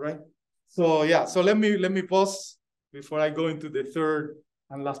 All right. So yeah, so let me pause before I go into the third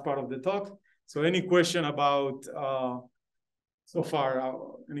and last part of the talk. So any question about so far?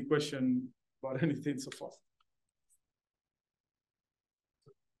 Any question about anything so far?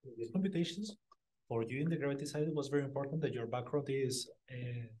 These computations for you in the gravity side, it was very important that your background is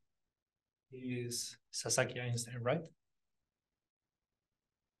Sasaki-Einstein, right?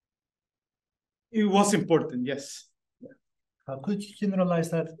 It was important, yes. How could you generalize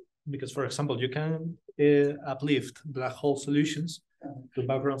that? Because, for example, you can uplift black hole solutions to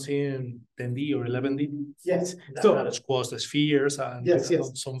backgrounds in 10D or 11D. Yes. That squash the spheres and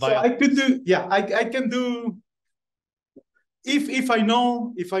some so I could do, yeah, I can do. If I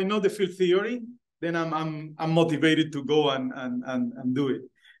know the field theory, then I'm motivated to go and do it.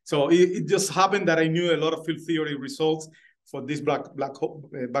 So it just happened that I knew a lot of field theory results for these black hole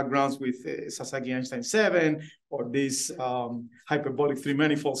backgrounds with Sasaki-Einstein 7 or this hyperbolic 3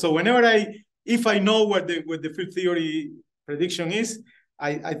 manifold. So if I know what the field theory prediction is,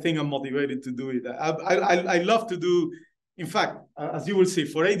 I think I'm motivated to do it. I love to do. In fact, as you will see,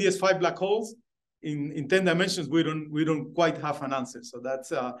 for ADS5 black holes, in 10 dimensions, we don't quite have an answer. So that's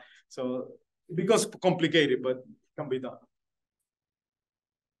so it becomes complicated, but it can be done.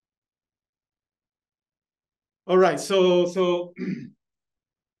 All right, so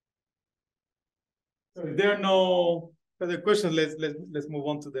if there are no further questions, let's move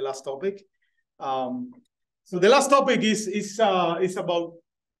on to the last topic. So the last topic is about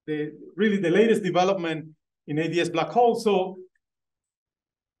really the latest development in ADS black holes. So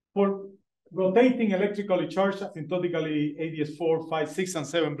for rotating electrically charged asymptotically ADS 4, 5, 6, and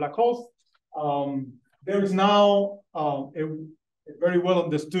 7 black holes, there is now a very well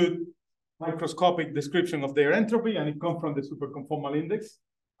understood microscopic description of their entropy, and it comes from the superconformal index.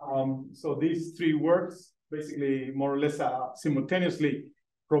 So these three works basically more or less simultaneously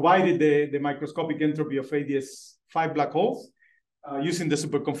provided the microscopic entropy of ADS 5 black holes using the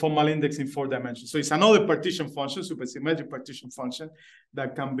superconformal index in 4 dimensions. So it's another partition function, supersymmetric partition function,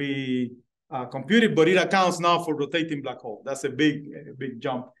 that can be computed, but it accounts now for rotating black hole. That's a big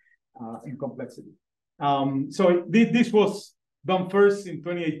jump in complexity. So this was done first in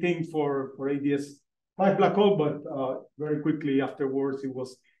 2018 for ADS 5 black hole, but very quickly afterwards it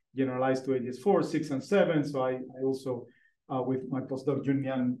was generalized to ADS 4, 6, and 7. So I also, with my postdoc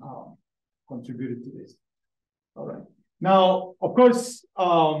Junyan, contributed to this. All right. Now, of course,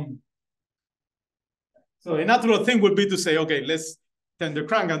 so a natural thing would be to say, okay, let's turn the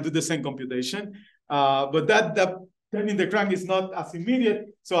crank and do the same computation. But that turning the crank is not as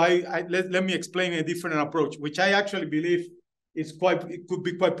immediate. So let me explain a different approach, which I actually believe it could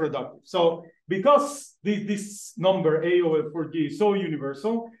be quite productive. So because this number A over 4G is so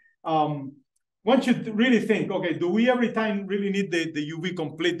universal, one should really think, okay, do we every time really need the UV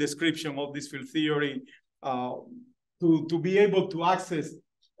complete description of this field theory to be able to access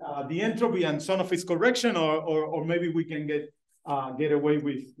the entropy and some of its correction, or maybe we can get away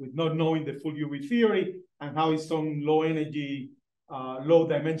with not knowing the full UV theory and how it's some low energy, low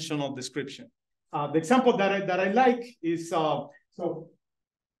dimensional description. The example that I like is, so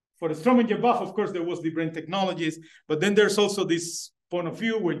for the Strominger buff, of course, there was different technologies, but then there's also this point of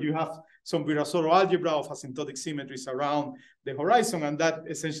view where you have some Virasoro algebra of asymptotic symmetries around the horizon, and that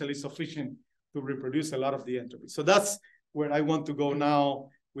essentially is sufficient to reproduce a lot of the entropy. So that's where I want to go now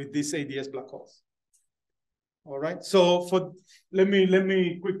with these ADS black holes. All right, so let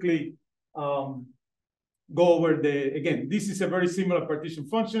me quickly go over again, this is a very similar partition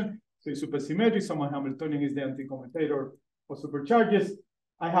function. So it's supersymmetric, so my Hamiltonian is the anti-commutator for supercharges.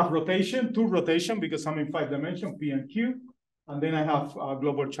 I have rotation, two rotation, because I'm in 5 dimensions, P and Q. And then I have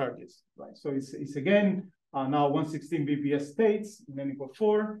global charges, right? So it's again, now 116 BPS states, in n equals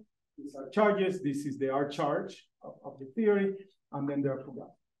 4. These are charges. This is the R charge of the theory. And then they're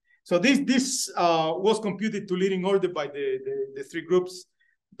forgotten. So this was computed to leading order by the 3 groups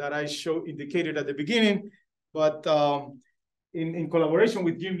that I indicated at the beginning. But in collaboration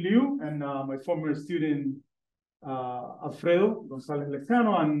with Jim Liu and my former student, Alfredo Gonzalez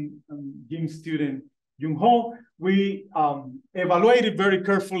Lezcano, and Jim's student, Jung Ho, we evaluated very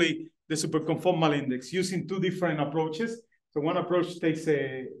carefully the superconformal index using 2 different approaches. So one approach takes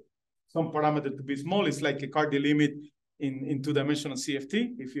some parameter to be small. It's like a Cardi limit in 2-dimensional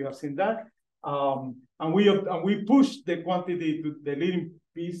CFT, if you have seen that. And we pushed the quantity to the leading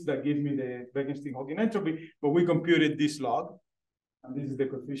piece that gives me the Bekenstein-Hawking entropy, but we computed this log, and this is the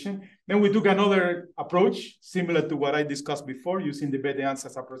coefficient. Then we took another approach similar to what I discussed before, using the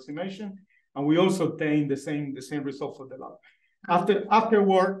Bethe-Ansatz approximation, and we also obtained the same result for the log.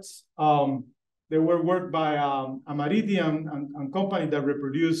 Afterwards, there were work by Amariti and company that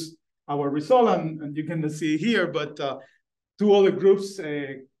reproduced our result, and you can see here, but 2 other groups,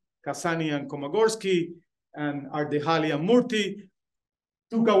 Kasani and Komagorsky, and Ardehali and Murthy,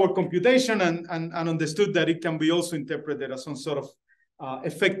 took our computation and understood that it can be also interpreted as some sort of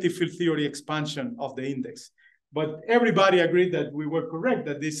effective field theory expansion of the index. But everybody agreed that we were correct,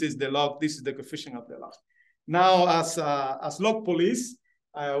 that this is the log, this is the coefficient of the log. Now, as log police,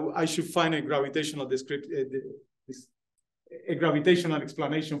 I should find a gravitational a gravitational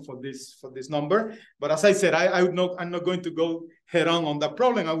explanation for this number. But as I said, I'm not going to go head on that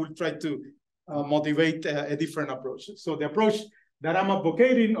problem. I will try to motivate a different approach. So the approach that I'm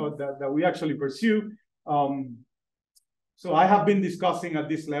advocating, or that we actually pursue, so I have been discussing at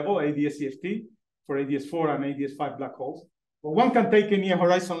this level ADS-CFT for ADS-4 and ADS-5 black holes. But one can take a near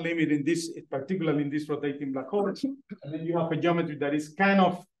horizon limit in this, particularly in this rotating black hole, and then you have a geometry that is kind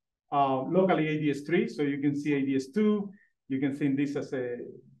of locally ADS-3. So you can see ADS-2. You can think this as a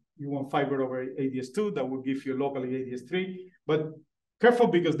U1 fiber over ADS-2 that will give you locally ADS-3. But careful,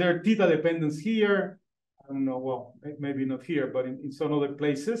 because there are theta dependence here. I don't know, well, maybe not here, but in some other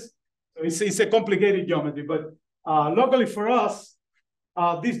places. So it's a complicated geometry, but locally for us,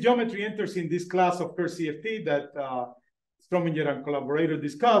 this geometry enters in this class of Kerr CFT that Strominger and collaborator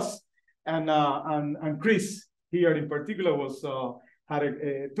discussed, and Chris here in particular was had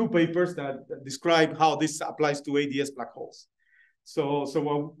two papers that describe how this applies to ADS black holes. So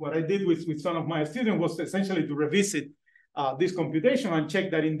what I did with some of my students was essentially to revisit this computation and check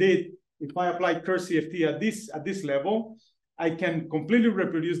that indeed, if I apply Kerr CFT at this level, I can completely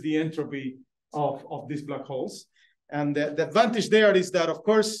reproduce the entropy of these black holes. And the advantage there is that, of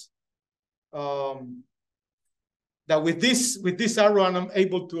course, that with this arrow, I'm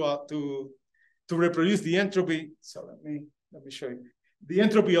able to reproduce the entropy. So let me show you the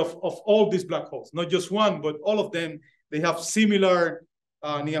entropy of all these black holes, not just one, but all of them. They have similar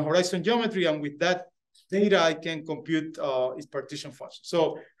near horizon geometry, and with that data, I can compute its partition function.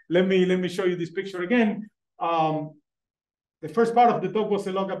 So let me show you this picture again. The first part of the talk was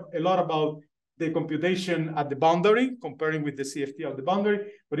a lot about the computation at the boundary, comparing with the CFT at the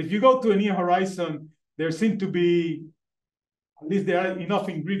boundary. But if you go to a near horizon, there seem to be, at least there are enough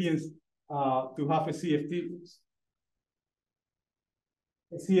ingredients to have a CFT.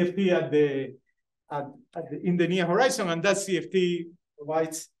 A CFT in the near horizon, and that CFT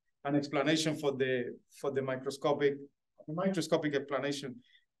provides an explanation for the microscopic explanation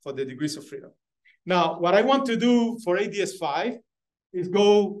for the degrees of freedom. Now, what I want to do for ADS5 is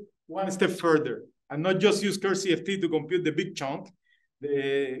go one step further and not just use Kerr CFT to compute the big chunk,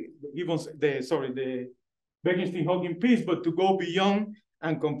 the Bekenstein-Huygens piece, but to go beyond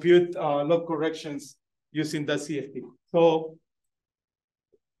and compute log corrections using that CFT. So,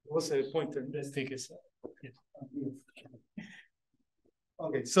 what's the pointer? Let's take it.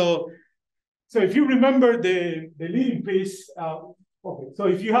 Okay, so if you remember the leading piece, okay, so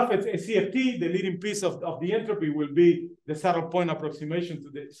if you have a CFT, the leading piece of the entropy will be the saddle point approximation to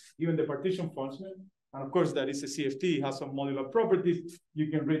given the partition function. And of course, that is a CFT, it has some modular properties.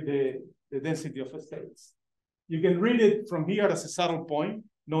 You can read the density of states. You can read it from here as a saddle point,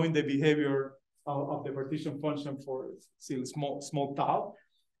 knowing the behavior of the partition function for still small tau.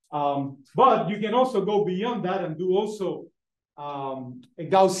 But you can also go beyond that and do also a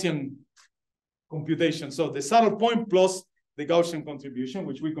Gaussian computation. So the saddle point plus the Gaussian contribution,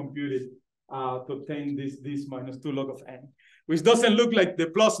 which we computed to obtain this minus 2 log of n, which doesn't look like the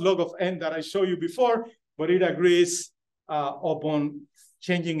plus log of n that I showed you before, but it agrees upon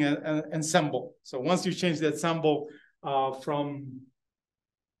changing an ensemble. So once you change the ensemble from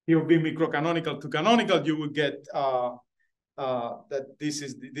here will be microcanonical to canonical, you will get that this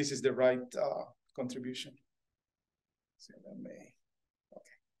is the right contribution.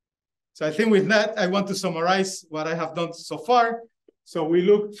 So I think with that, I want to summarize what I have done so far. So we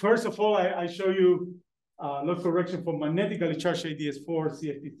look, first of all, I show you log correction for magnetically charged ADS4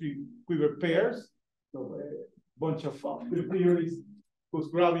 CFT3 quiver pairs. So a bunch of field theories whose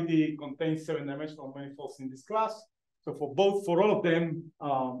gravity contains 7-dimensional manifolds in this class. So for all of them,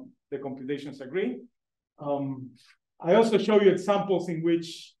 the computations agree. I also show you examples in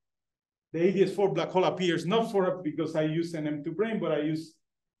which the ADS4 black hole appears not because I use an M2 brane, but I use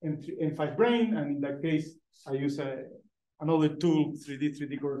N5 brane, and in that case, I use another tool,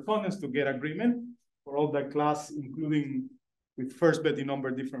 3D correspondence, to get agreement for all that class, including with first Betty number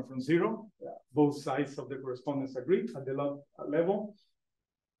different from 0. Both sides of the correspondence agree at the log level.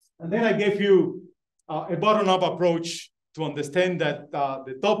 And then I gave you a bottom-up approach to understand that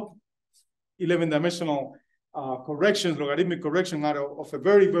the top 11-dimensional corrections, logarithmic correction, are of a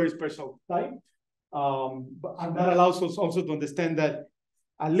very, very special type. And that allows us also to understand that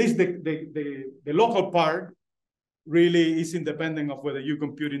at least the local part really is independent of whether you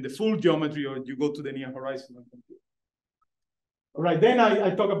compute in the full geometry or you go to the near horizon and compute. All right, then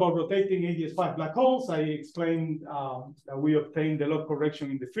I talk about rotating ADS5 black holes. I explained that we obtained the log correction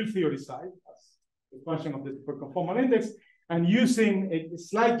in the field theory side as a function of the superconformal index. And using a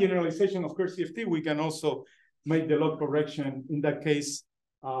slight generalization of Kerr CFT, we can also make the log correction in that case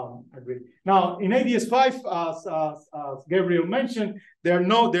agree. Now, in ADS5, as Gabriel mentioned, there are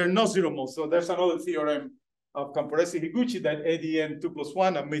no zero modes. So there's another theorem of Camporesi-Higuchi that ADN 2 +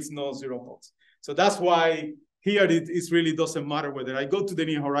 1 admits no zero modes. So that's why here it really doesn't matter whether I go to the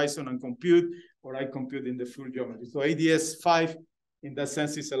near horizon and compute or I compute in the full geometry. So ADS5 in that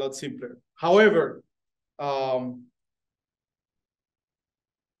sense is a lot simpler. However, the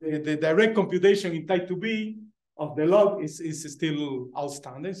direct computation in type 2B of the log is still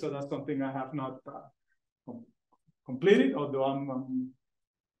outstanding. So that's something I have not completed, although I'm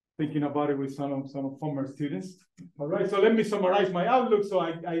thinking about it with some former students. All right, so let me summarize my outlook. So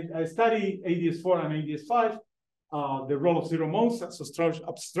I study ADS4 and ADS5. the role of zero modes as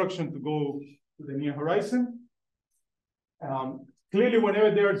obstruction to go to the near horizon. Clearly,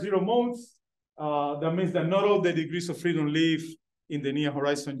 whenever there are zero modes, that means that not all the degrees of freedom live in the near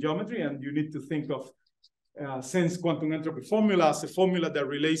horizon geometry, and you need to think of sense quantum entropy formula as a formula that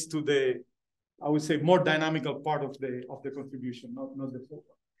relates to the, I would say, more dynamical part of the contribution, not the full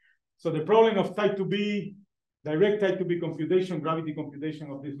one. So the problem of type 2B, direct type 2B computation, gravity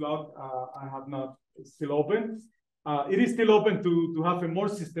computation of this log, I have not, it's still open. It is still open to have a more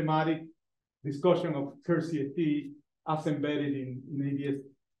systematic discussion of Kerr CFT as embedded in ADS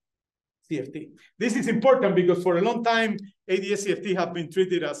CFT. This is important because for a long time, ADS CFT have been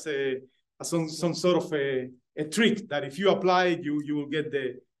treated as some sort of a trick that if you apply it, you will get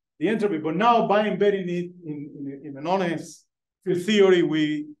the entropy. But now by embedding it in an honest field theory,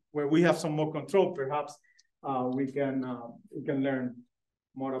 where we have some more control, perhaps we can learn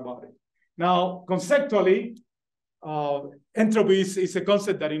more about it. Now, conceptually, entropy is a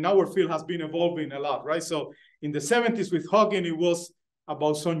concept that in our field has been evolving a lot, right? So in the 70s with Hawking, it was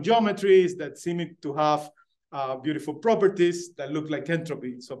about some geometries that seemed to have beautiful properties that look like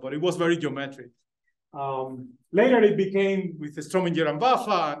entropy. So, but it was very geometric. Later, it became with Strominger and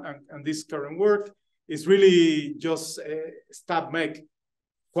Baffa and this current work, is really just a stab-make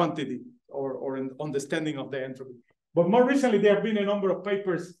quantity or an understanding of the entropy. But more recently, there have been a number of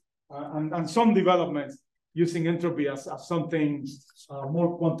papers and some developments using entropy as something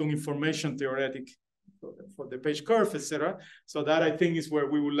more quantum information theoretic for the page curve, etc. So that I think is where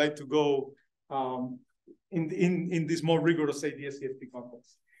we would like to go in this more rigorous ADS-CFT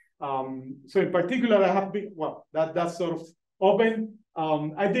context. So in particular, I have been, well, that's sort of open.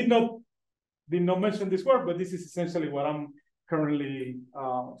 I did not mention this work, but this is essentially what I'm currently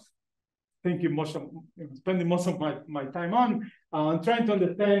thinking spending most of my time on, trying to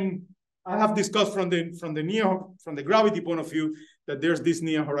understand. I have discussed from the gravity point of view that there's this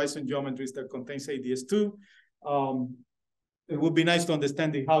near horizon geometries that contains ADS2. It would be nice to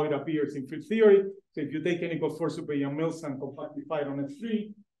understand how it appears in field theory. So if you take n equals 4 super Young-Mills and compactify it on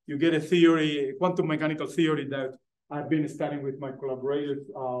S3, you get a theory, a quantum mechanical theory that I've been studying with my collaborators,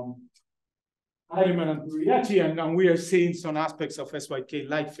 Heidemann and Turiachi, and we are seeing some aspects of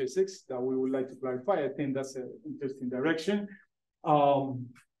SYK-like physics that we would like to clarify. I think that's an interesting direction.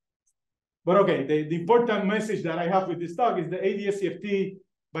 But okay, the important message that I have with this talk is the ADS-CFT,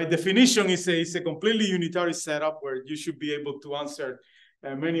 by definition, is a completely unitary setup where you should be able to answer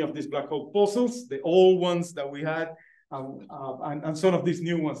many of these black hole puzzles, the old ones that we had, and some of these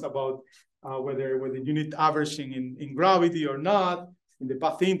new ones about whether you need averaging in gravity or not, in the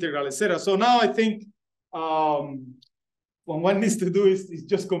path integral, etc. So now I think what one needs to do is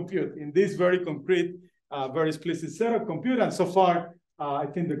just compute in this very concrete, very explicit setup, compute, and so far, I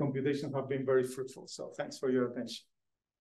think the computations have been very fruitful. So thanks for your attention.